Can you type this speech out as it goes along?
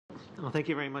Well, thank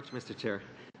you very much, Mr. Chair.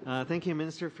 Thank you,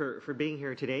 Minister, for being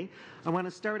here today. I want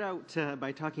to start out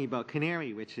by talking about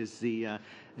Canary, which is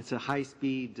it's a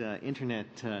high-speed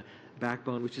internet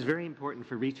backbone, which is very important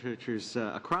for researchers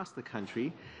across the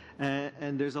country.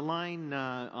 And there's a line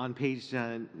on page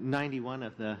 91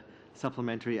 of the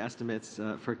supplementary estimates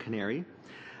for Canary.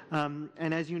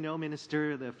 And as you know,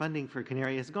 Minister, the funding for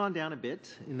Canary has gone down a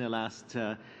bit in the last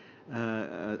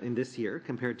in this year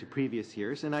compared to previous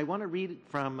years. And I want to read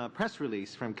from a press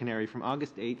release from Canary from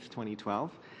August 8th,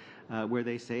 2012, where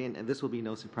they say, and this will be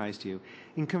no surprise to you,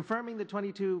 in confirming the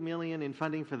 $22 million in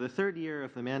funding for the third year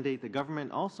of the mandate, the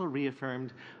government also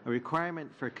reaffirmed a requirement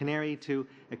for Canary to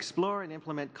explore and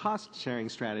implement cost-sharing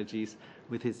strategies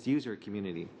with its user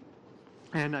community.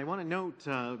 And I want to note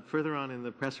further on in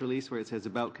the press release where it says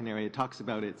about Canary, it talks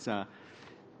about its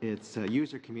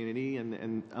user community,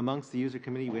 and amongst the user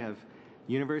community we have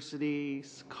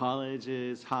universities,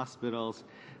 colleges, hospitals.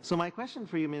 So my question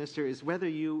for you, Minister, is whether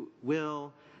you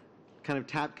will kind of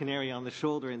tap Canary on the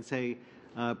shoulder and say,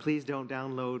 please don't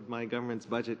download my government's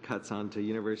budget cuts onto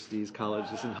universities,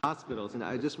 colleges, and hospitals. And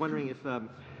I was just wondering if,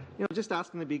 just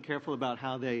ask them to be careful about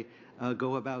how they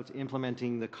go about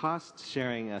implementing the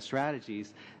cost-sharing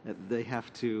strategies that they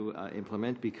have to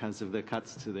implement because of the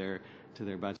cuts to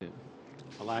their budget.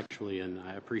 Well, actually, and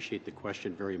I appreciate the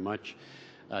question very much,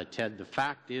 Ted, the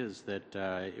fact is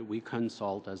that we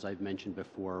consult, as I've mentioned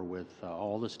before, with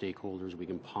all the stakeholders we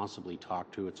can possibly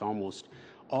talk to. It's almost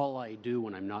all I do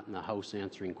when I'm not in the House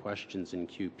answering questions in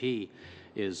QP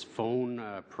is phone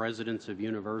presidents of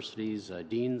universities,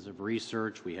 deans of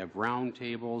research. We have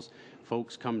roundtables.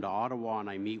 Folks come to Ottawa and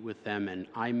I meet with them, and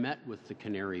I met with the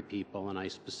Canary people and I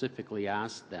specifically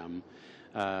asked them,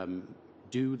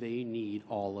 do they need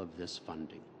all of this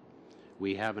funding?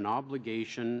 We have an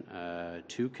obligation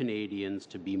to Canadians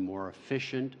to be more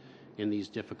efficient in these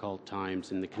difficult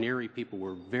times, and the Canary people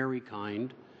were very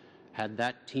kind, had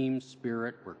that team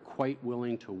spirit, were quite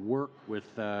willing to work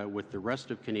with the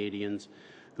rest of Canadians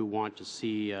who want to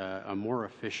see a more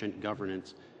efficient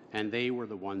governance, and they were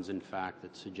the ones, in fact,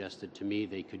 that suggested to me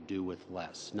they could do with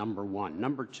less, number one.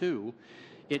 Number two,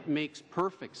 it makes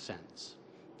perfect sense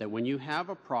that when you have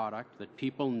a product that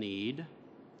people need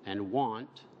and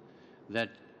want,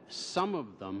 that some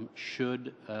of them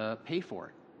should pay for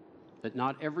it, that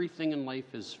not everything in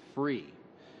life is free.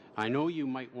 I know you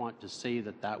might want to say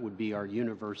that that would be our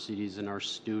universities and our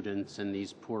students and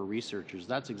these poor researchers.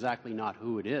 That's exactly not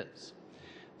who it is.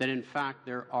 That in fact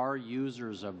there are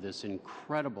users of this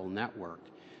incredible network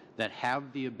that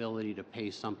have the ability to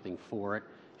pay something for it,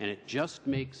 and it just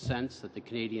makes sense that the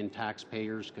Canadian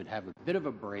taxpayers could have a bit of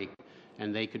a break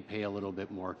and they could pay a little bit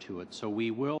more to it. So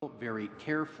we will very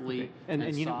carefully and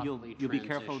you'll be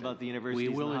careful about the universities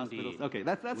and the hospitals. Indeed. Okay,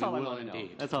 that's all I want to know.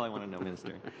 That's all I want to know,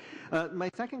 Minister. My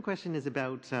second question is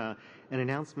about an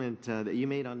announcement that you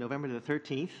made on November the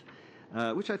 13th,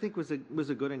 which I think was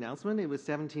a good announcement. It was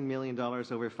 $17 million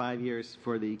over 5 years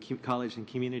for the College and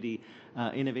Community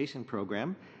Innovation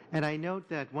Program. And I note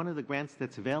that one of the grants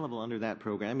that's available under that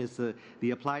program is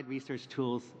the Applied Research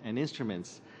Tools and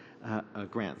Instruments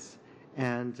grants.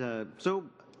 And so,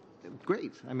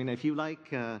 great. I mean, if you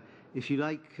like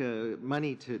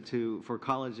money for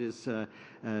colleges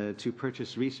to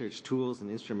purchase research tools and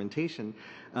instrumentation,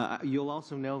 you'll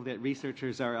also know that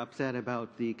researchers are upset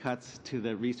about the cuts to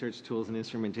the Research Tools and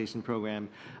Instrumentation Program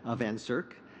of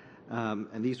NSERC.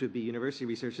 And these would be university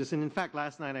researchers. And in fact,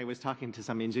 last night I was talking to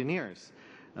some engineers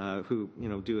who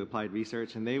do applied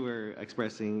research, and they were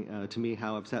expressing to me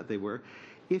how upset they were.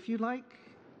 If you like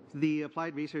the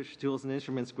Applied Research Tools and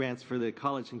Instruments grants for the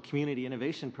College and Community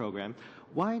Innovation Program,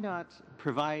 why not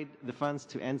provide the funds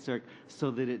to NSERC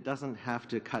so that it doesn't have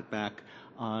to cut back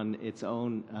on its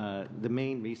own, the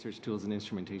main Research Tools and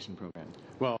Instrumentation Program?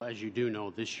 Well, as you do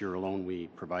know, this year alone we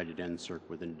provided NSERC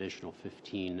with an additional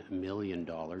 $15 million,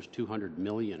 $200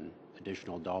 million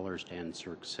additional dollars to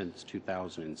NSERC since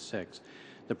 2006.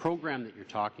 The program that you're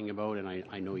talking about, and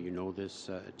I know you know this,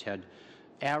 Ted,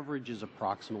 averages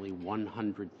approximately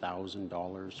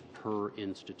 $100,000 per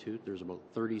institute. There's about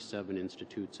 37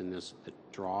 institutes in this that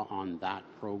draw on that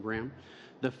program.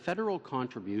 The federal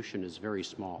contribution is very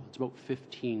small. It's about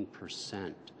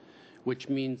 15%, which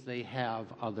means they have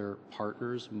other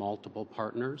partners, multiple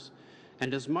partners.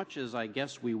 And as much as I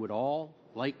guess we would all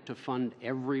like to fund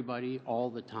everybody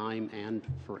all the time and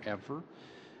forever,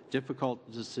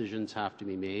 difficult decisions have to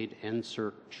be made.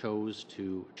 NSERC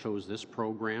chose this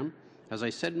program. As I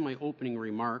said in my opening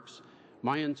remarks,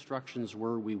 my instructions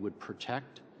were we would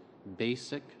protect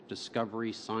basic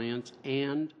discovery science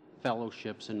and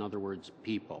fellowships, in other words,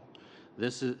 people.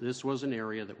 This was an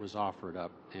area that was offered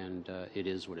up, and it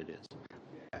is what it is.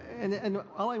 And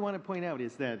all I want to point out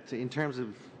is that in terms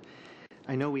of,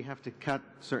 I know we have to cut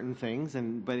certain things,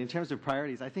 but in terms of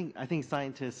priorities, I think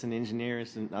scientists and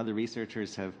engineers and other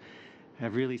researchers have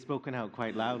really spoken out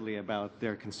quite loudly about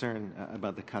their concern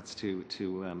about the cuts to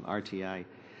RTI.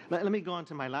 Let me go on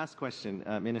to my last question,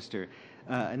 Minister,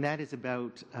 and that is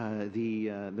about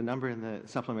the number in the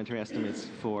supplementary estimates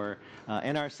for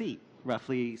NRC,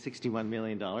 roughly $61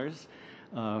 million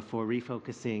for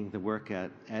refocusing the work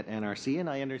at NRC, and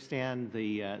I understand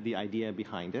the idea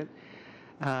behind it.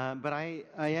 But I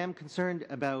am concerned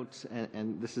about,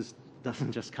 and this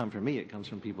doesn't just come from me, it comes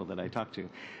from people that I talk to,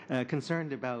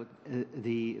 concerned about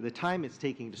the time it's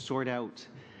taking to sort out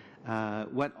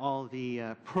what all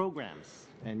the programs,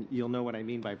 and you'll know what I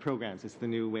mean by programs. It's the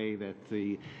new way that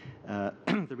the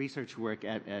the research work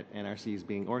at NRC is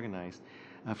being organized.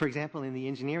 For example, in the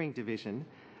engineering division,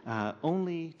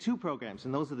 only 2 programs,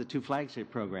 and those are the 2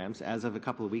 flagship programs, as of a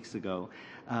couple of weeks ago,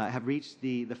 have reached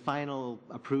the final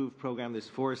approved program. There's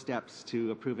 4 steps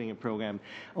to approving a program.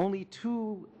 Only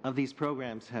 2 of these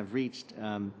programs have reached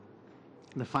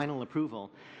the final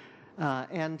approval.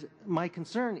 And my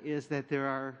concern is that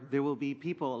there will be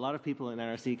people, a lot of people in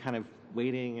NRC kind of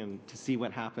waiting and to see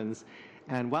what happens.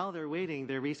 And while they're waiting,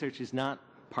 their research is not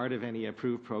part of any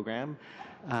approved program.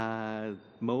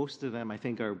 Most of them, I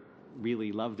think,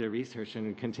 really love their research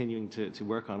and are continuing to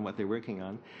work on what they're working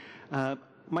on.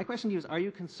 My question to you is, are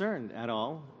you concerned at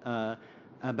all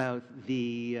about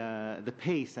the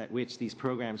pace at which these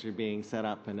programs are being set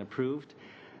up and approved?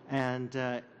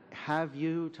 And have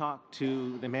you talked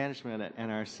to the management at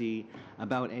NRC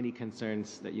about any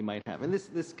concerns that you might have? And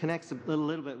this connects a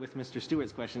little bit with Mr.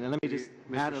 Stewart's question. And let me just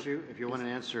add Mr. Hsu, if you want to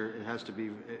answer, it has to be,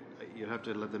 you have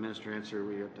to let the minister answer.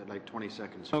 We have like 20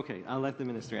 seconds. Okay, I'll let the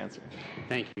minister answer.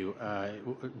 Thank you.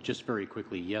 Just very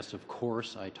quickly, yes, of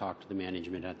course, I talked to the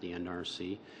management at the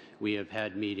NRC. We have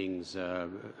had meetings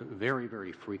very,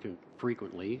 very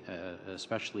frequently,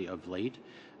 especially of late.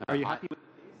 Are you happy with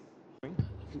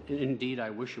Indeed, I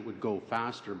wish it would go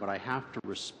faster, but I have to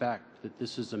respect that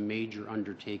this is a major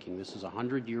undertaking. This is a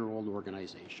 100-year-old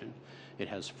organization. It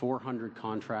has 400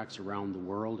 contracts around the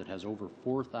world. It has over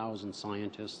 4,000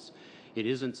 scientists. It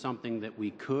isn't something that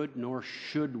we could nor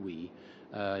should we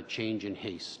change in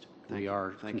haste. We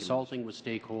are consulting with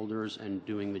stakeholders and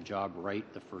doing the job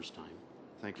right the first time.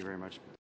 Thank you very much.